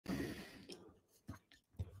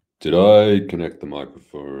Did I connect the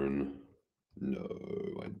microphone? No,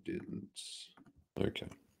 I didn't. Okay,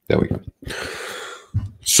 there we go.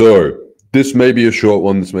 So this may be a short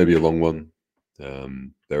one, this may be a long one.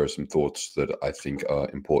 There are some thoughts that I think are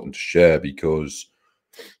important to share because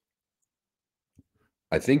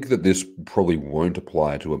I think that this probably won't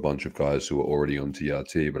apply to a bunch of guys who are already on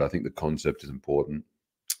TRT, but I think the concept is important.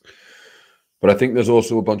 But I think there's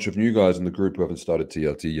also a bunch of new guys in the group who haven't started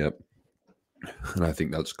TRT yet, and I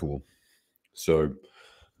think that's cool. So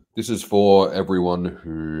this is for everyone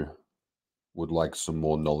who would like some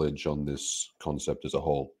more knowledge on this concept as a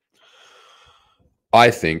whole. I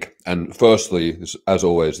think, and firstly, as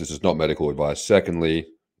always, this is not medical advice. Secondly,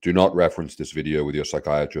 do not reference this video with your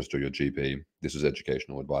psychiatrist or your GP. This is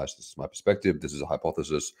educational advice. This is my perspective. This is a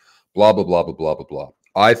hypothesis. Blah, blah, blah, blah, blah, blah, blah.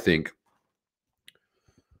 I think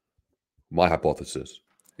my hypothesis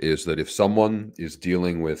is that if someone is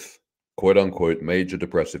dealing with quote unquote major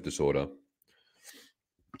depressive disorder,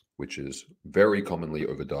 which is very commonly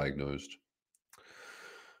overdiagnosed,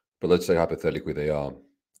 but let's say hypothetically they are,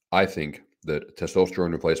 I think that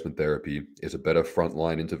testosterone replacement therapy is a better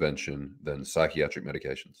frontline intervention than psychiatric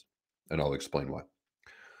medications. And I'll explain why.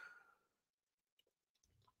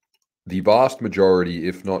 The vast majority,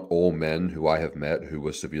 if not all men who I have met who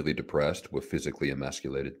were severely depressed were physically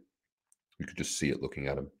emasculated. You could just see it looking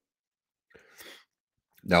at them.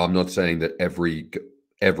 Now, I'm not saying that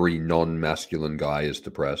every non-masculine guy is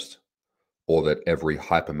depressed or that every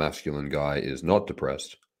hypermasculine guy is not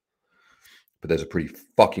depressed. But there's a pretty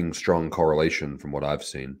fucking strong correlation from what I've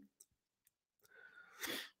seen.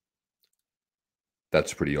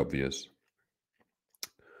 That's pretty obvious.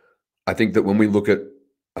 I think that when we look at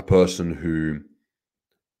a person who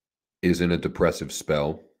is in a depressive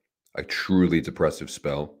spell, a truly depressive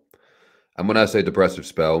spell, and when I say depressive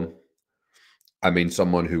spell, I mean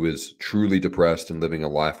someone who is truly depressed and living a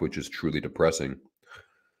life which is truly depressing,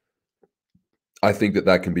 I think that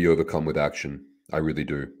that can be overcome with action. I really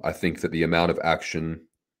do. I think that the amount of action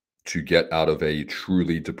to get out of a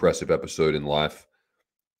truly depressive episode in life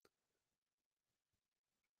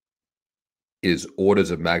is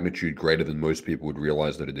orders of magnitude greater than most people would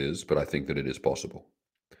realize that it is, but I think that it is possible.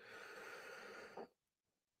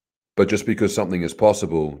 But just because something is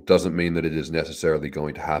possible doesn't mean that it is necessarily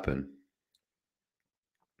going to happen.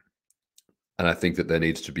 And I think that there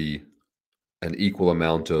needs to be an equal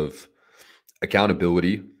amount of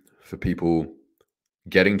accountability for people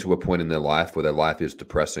getting to a point in their life where their life is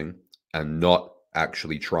depressing and not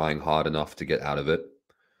actually trying hard enough to get out of it.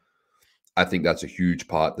 I think that's a huge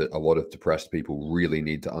part that a lot of depressed people really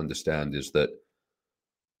need to understand, is that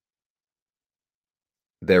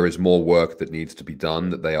there is more work that needs to be done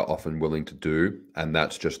that they are often willing to do, and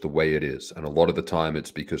that's just the way it is. And a lot of the time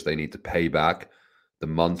it's because they need to pay back the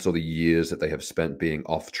months or the years that they have spent being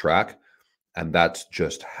off track, and that's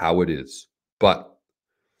just how it is. But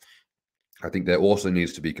I think there also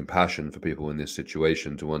needs to be compassion for people in this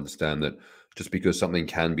situation to understand that just because something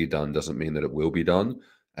can be done doesn't mean that it will be done.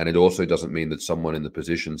 And it also doesn't mean that someone in the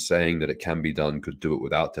position saying that it can be done could do it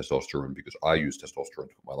without testosterone, because I use testosterone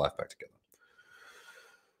to put my life back together.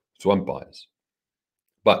 So I'm biased.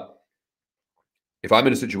 But if I'm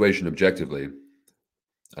in a situation objectively,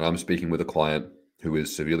 and I'm speaking with a client who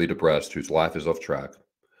is severely depressed, whose life is off track,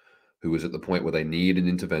 who is at the point where they need an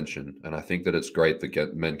intervention, and I think that it's great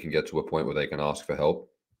that men can get to a point where they can ask for help.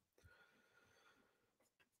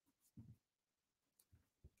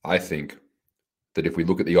 I think that if we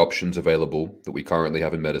look at the options available that we currently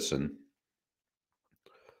have in medicine,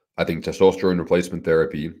 I think testosterone replacement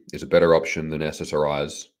therapy is a better option than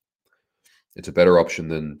SSRIs. It's a better option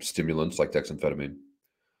than stimulants like dexamphetamine.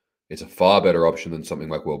 It's a far better option than something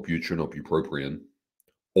like Wellbutrin or bupropion.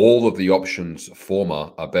 All of the options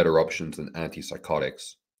former are better options than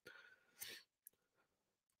antipsychotics.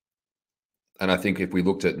 And I think if we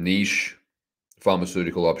looked at niche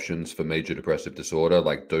pharmaceutical options for major depressive disorder,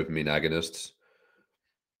 like dopamine agonists,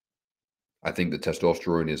 I think that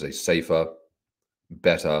testosterone is a safer,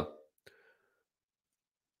 better,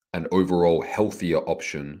 and overall healthier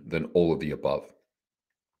option than all of the above.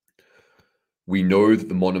 We know that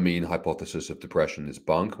the monoamine hypothesis of depression is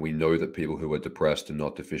bunk. We know that people who are depressed are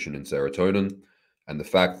not deficient in serotonin. And the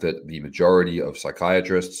fact that the majority of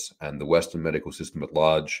psychiatrists and the Western medical system at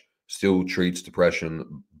large still treats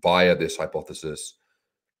depression via this hypothesis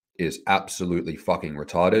is absolutely fucking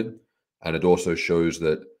retarded. And it also shows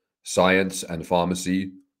that science and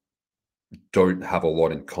pharmacy don't have a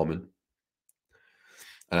lot in common.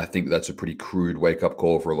 And I think that's a pretty crude wake-up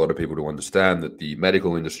call for a lot of people to understand that the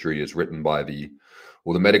medical industry is written by the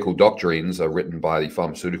medical doctrines are written by the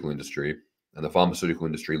pharmaceutical industry, And the pharmaceutical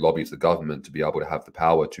industry lobbies the government to be able to have the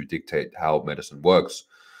power to dictate how medicine works.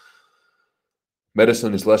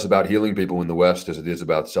 Medicine is less about healing people in the West as it is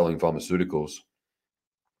about selling pharmaceuticals.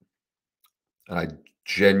 And I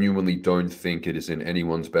genuinely don't think it is in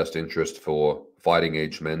anyone's best interest for fighting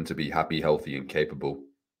age men to be happy, healthy, and capable.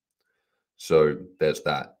 So there's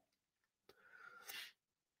that.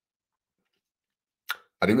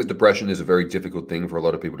 I think that depression is a very difficult thing for a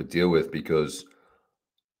lot of people to deal with because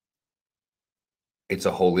it's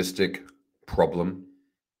a holistic problem.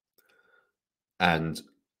 And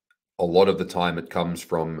a lot of the time it comes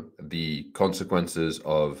from the consequences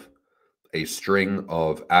of a string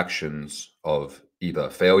of actions of either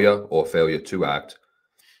failure or failure to act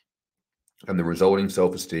and the resulting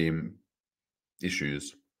self-esteem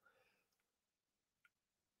issues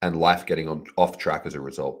and life getting off track as a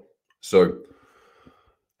result. So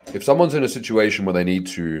if someone's in a situation where they need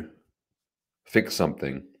to fix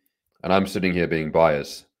something, and I'm sitting here being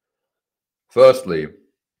biased, firstly,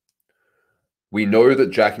 we know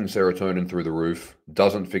that jacking serotonin through the roof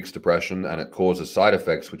doesn't fix depression and it causes side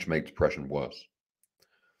effects which make depression worse.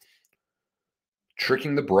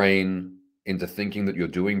 Tricking the brain into thinking that you're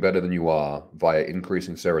doing better than you are via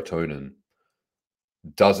increasing serotonin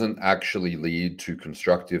doesn't actually lead to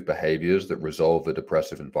constructive behaviors that resolve the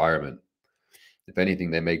depressive environment. If anything,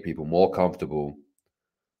 they make people more comfortable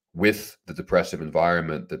with the depressive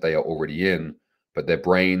environment that they are already in, but their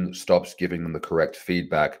brain stops giving them the correct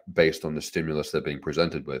feedback based on the stimulus they're being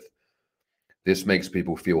presented with. This makes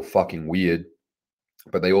people feel fucking weird,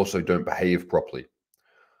 but they also don't behave properly.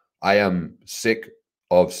 I am sick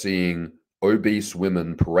of seeing obese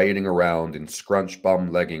women parading around in scrunch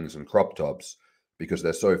bum leggings and crop tops because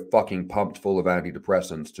they're so fucking pumped full of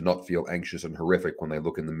antidepressants to not feel anxious and horrific when they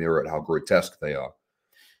look in the mirror at how grotesque they are.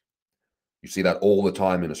 You see that all the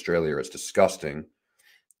time in Australia. It's disgusting.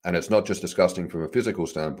 And it's not just disgusting from a physical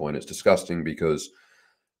standpoint. It's disgusting because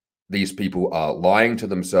these people are lying to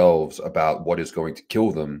themselves about what is going to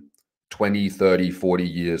kill them 20, 30, 40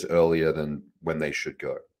 years earlier than when they should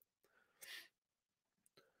go.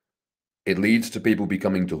 It leads to people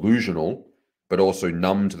becoming delusional, but also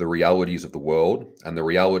numb to the realities of the world. And the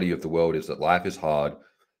reality of the world is that life is hard.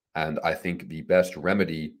 And I think the best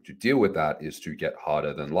remedy to deal with that is to get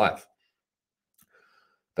harder than life.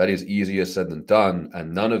 That is easier said than done.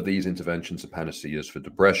 And none of these interventions are panaceas for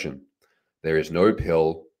depression. There is no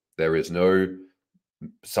pill. There is no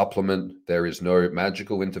supplement. There is no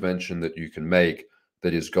magical intervention that you can make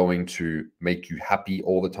that is going to make you happy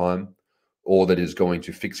all the time, or that is going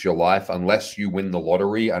to fix your life unless you win the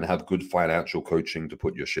lottery and have good financial coaching to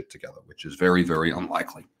put your shit together, which is very, very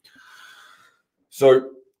unlikely.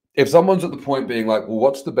 So if someone's at the point being like, well,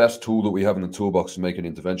 what's the best tool that we have in the toolbox to make an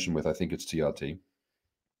intervention with? I think it's TRT.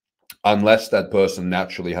 Unless that person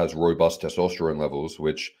naturally has robust testosterone levels,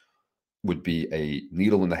 which would be a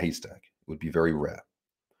needle in the haystack. It would be very rare.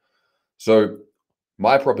 So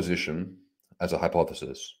my proposition as a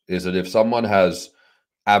hypothesis is that if someone has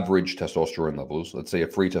average testosterone levels, let's say a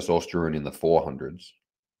free testosterone in the 400s,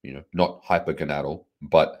 not hypergonadal,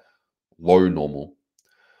 but low normal,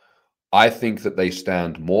 I think that they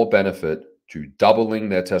stand more benefit to doubling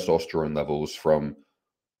their testosterone levels from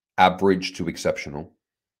average to exceptional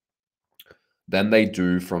than they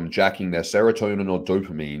do from jacking their serotonin or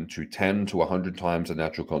dopamine to 10 to 100 times the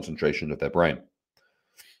natural concentration of their brain.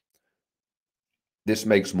 This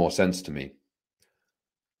makes more sense to me.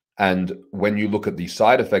 And when you look at the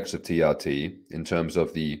side effects of TRT in terms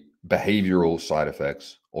of the behavioral side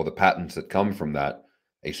effects or the patterns that come from that,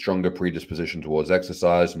 a stronger predisposition towards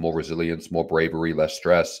exercise, more resilience, more bravery, less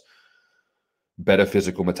stress, better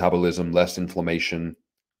physical metabolism, less inflammation,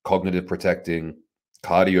 cognitive protecting,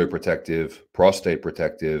 cardioprotective, prostate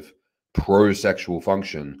protective, pro-sexual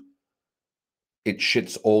function, it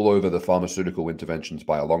shits all over the pharmaceutical interventions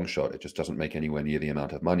by a long shot. It just doesn't make anywhere near the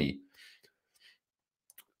amount of money.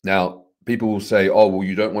 Now, people will say, oh, well,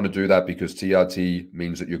 you don't want to do that because TRT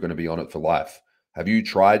means that you're going to be on it for life. Have you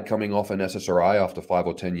tried coming off an SSRI after 5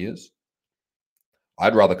 or 10 years?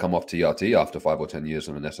 I'd rather come off TRT after 5 or 10 years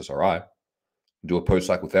than an SSRI. Do a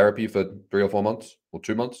post-psychotherapy for 3 or 4 months or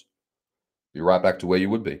 2 months. You're right back to where you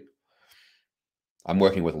would be. I'm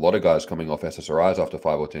working with a lot of guys coming off SSRIs after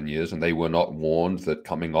 5 or 10 years, and they were not warned that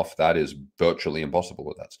coming off that is virtually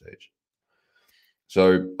impossible at that stage.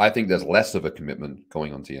 So I think there's less of a commitment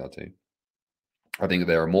going on TRT. I think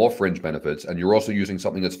there are more fringe benefits, and you're also using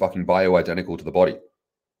something that's fucking bioidentical to the body.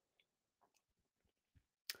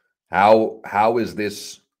 How is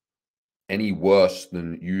this any worse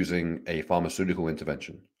than using a pharmaceutical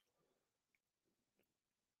intervention?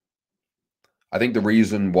 I think the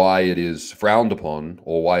reason why it is frowned upon,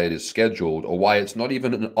 or why it is scheduled, or why it's not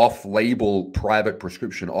even an off-label private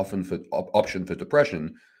prescription often for option for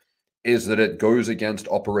depression, is that it goes against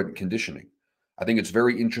operant conditioning. I think it's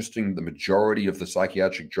very interesting the majority of the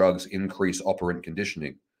psychiatric drugs increase operant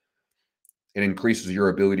conditioning. It increases your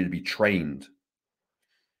ability to be trained.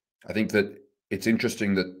 I think that it's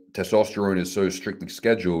interesting that testosterone is so strictly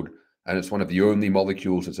scheduled, and it's one of the only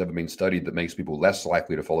molecules that's ever been studied that makes people less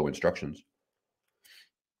likely to follow instructions.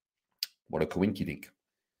 What a coinkydink.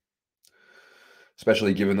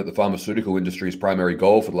 Especially given that the pharmaceutical industry's primary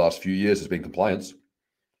goal for the last few years has been compliance.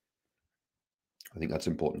 I think that's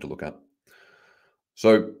important to look at.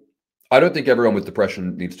 So I don't think everyone with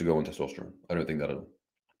depression needs to go on testosterone. I don't think that at all.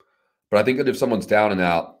 But I think that if someone's down and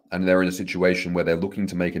out and they're in a situation where they're looking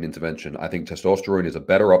to make an intervention, I think testosterone is a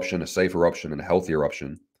better option, a safer option, and a healthier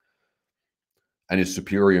option, and is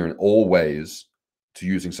superior in all ways to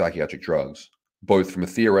using psychiatric drugs, both from a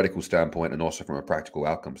theoretical standpoint and also from a practical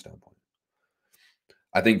outcome standpoint.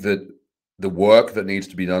 I think that the work that needs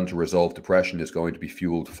to be done to resolve depression is going to be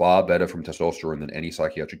fueled far better from testosterone than any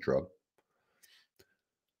psychiatric drug.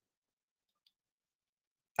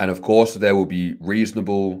 And of course, there will be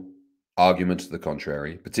reasonable arguments to the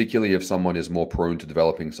contrary, particularly if someone is more prone to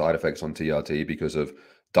developing side effects on TRT because of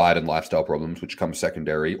diet and lifestyle problems, which come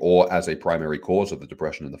secondary or as a primary cause of the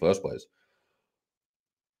depression in the first place.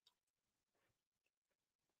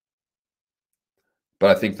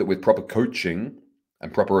 But I think that with proper coaching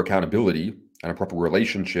and proper accountability and a proper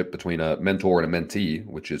relationship between a mentor and a mentee,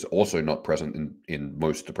 which is also not present in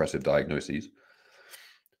most depressive diagnoses,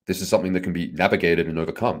 this is something that can be navigated and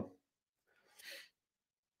overcome.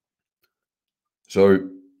 So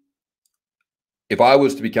if I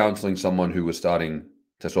was to be counseling someone who was starting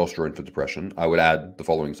testosterone for depression, I would add the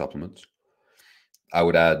following supplements. I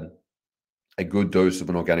would add a good dose of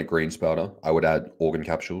an organic greens powder. I would add organ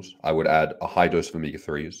capsules. I would add a high dose of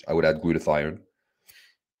omega-3s. I would add glutathione.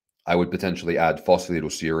 I would potentially add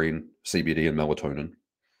phosphatidylserine, CBD, and melatonin.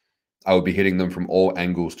 I would be hitting them from all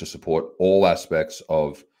angles to support all aspects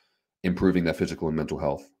of improving their physical and mental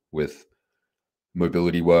health with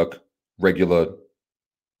mobility work, regular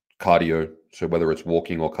cardio. So whether it's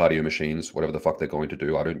walking or cardio machines, whatever the fuck they're going to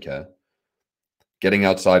do, I don't care. Getting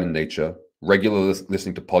outside in nature, regular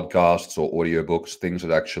listening to podcasts or audiobooks, things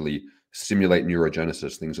that actually stimulate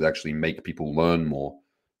neurogenesis, things that actually make people learn more,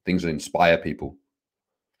 things that inspire people.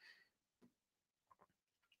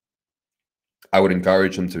 I would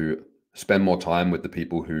encourage them to spend more time with the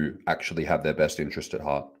people who actually have their best interest at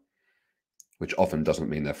heart, which often doesn't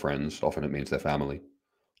mean their friends. Often it means their family.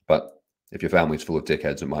 But if your family's full of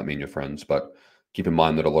dickheads, it might mean your friends. But keep in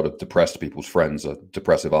mind that a lot of depressed people's friends are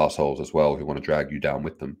depressive assholes as well who want to drag you down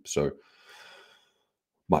with them. So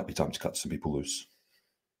might be time to cut some people loose.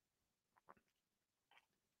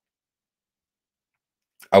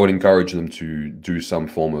 I would encourage them to do some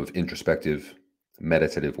form of introspective,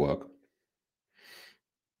 meditative work.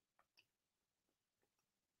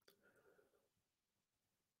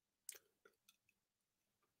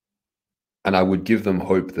 And I would give them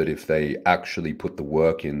hope that if they actually put the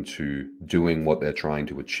work into doing what they're trying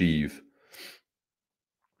to achieve,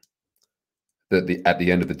 that at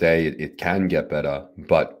the end of the day, it can get better,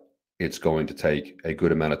 but it's going to take a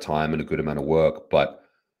good amount of time and a good amount of work. But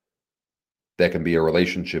there can be a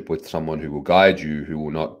relationship with someone who will guide you, who will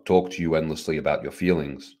not talk to you endlessly about your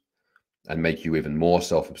feelings and make you even more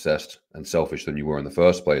self-obsessed and selfish than you were in the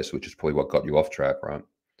first place, which is probably what got you off track, right?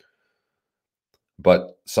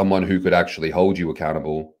 But someone who could actually hold you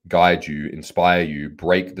accountable, guide you, inspire you,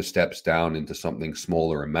 break the steps down into something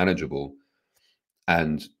smaller and manageable,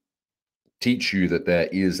 and teach you that there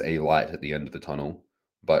is a light at the end of the tunnel,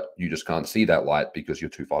 but you just can't see that light because you're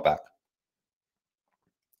too far back.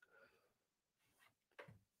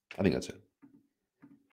 I think that's it.